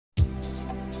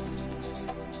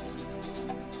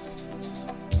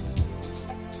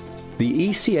The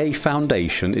ECA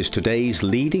Foundation is today's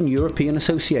leading European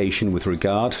association with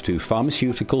regard to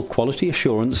pharmaceutical quality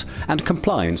assurance and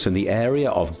compliance in the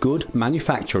area of good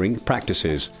manufacturing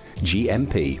practices,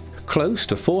 GMP. Close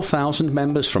to 4,000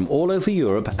 members from all over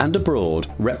Europe and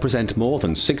abroad represent more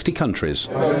than 60 countries.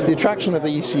 The attraction of the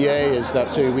ECA is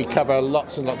that we cover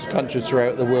lots and lots of countries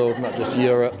throughout the world, not just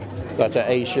Europe, but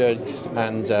Asia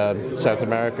and South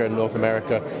America and North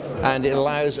America. And it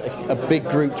allows a big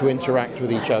group to interact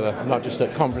with each other, not just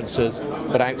at conferences,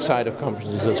 but outside of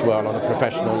conferences as well, on a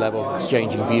professional level,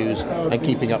 exchanging views and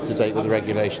keeping up to date with the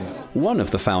regulations. One of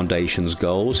the Foundation's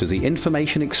goals is the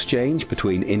information exchange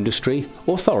between industry,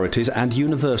 authorities and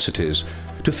universities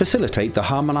to facilitate the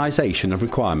harmonization of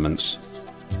requirements.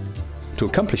 To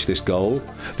accomplish this goal,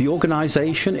 the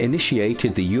organisation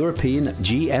initiated the European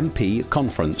GMP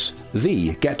Conference,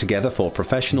 the get-together for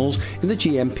professionals in the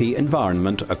GMP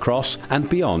environment across and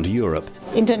beyond Europe.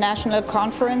 International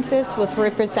conferences with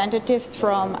representatives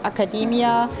from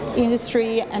academia,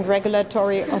 industry and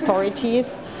regulatory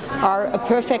authorities are a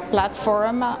perfect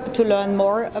platform to learn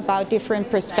more about different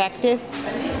perspectives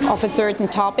of a certain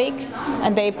topic,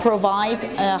 and they provide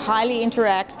a highly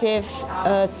interactive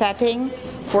setting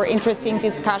for interesting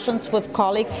discussions with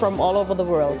colleagues from all over the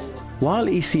world. While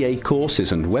ECA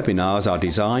courses and webinars are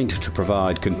designed to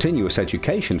provide continuous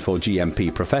education for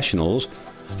GMP professionals,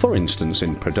 for instance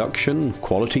in production,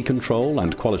 quality control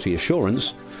and quality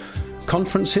assurance,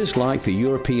 conferences like the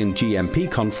European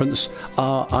GMP Conference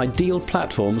are ideal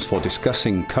platforms for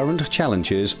discussing current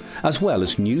challenges as well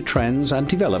as new trends and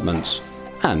developments,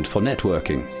 and for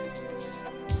networking.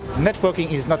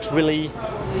 Networking is not really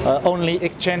only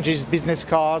exchanges business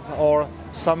cards or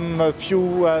some few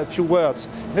words.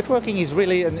 Networking is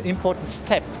really an important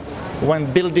step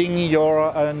when building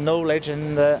your knowledge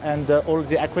and all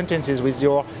the acquaintances with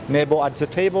your neighbor at the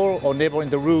table or neighbor in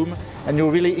the room, and you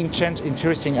really exchange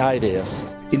interesting ideas.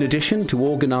 In addition to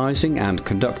organising and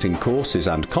conducting courses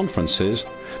and conferences,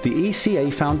 the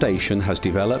ECA Foundation has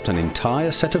developed an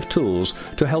entire set of tools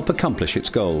to help accomplish its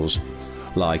goals,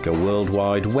 like a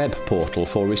worldwide web portal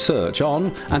for research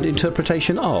on and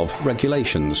interpretation of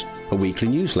regulations, a weekly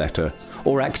newsletter,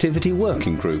 or activity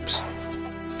working groups.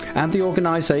 And the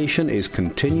organisation is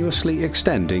continuously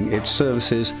extending its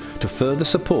services to further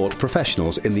support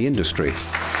professionals in the industry.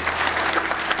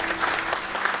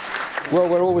 Well,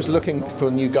 we're always looking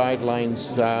for new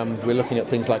guidelines. We're looking at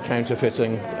things like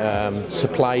counterfeiting.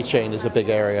 Supply chain is a big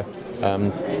area.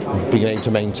 Being able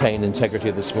to maintain integrity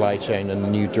of the supply chain, and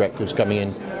new directives coming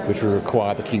in which will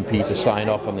require the QP to sign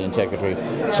off on the integrity.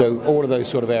 So all of those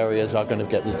sort of areas are going to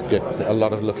get a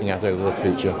lot of looking at over the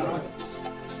future.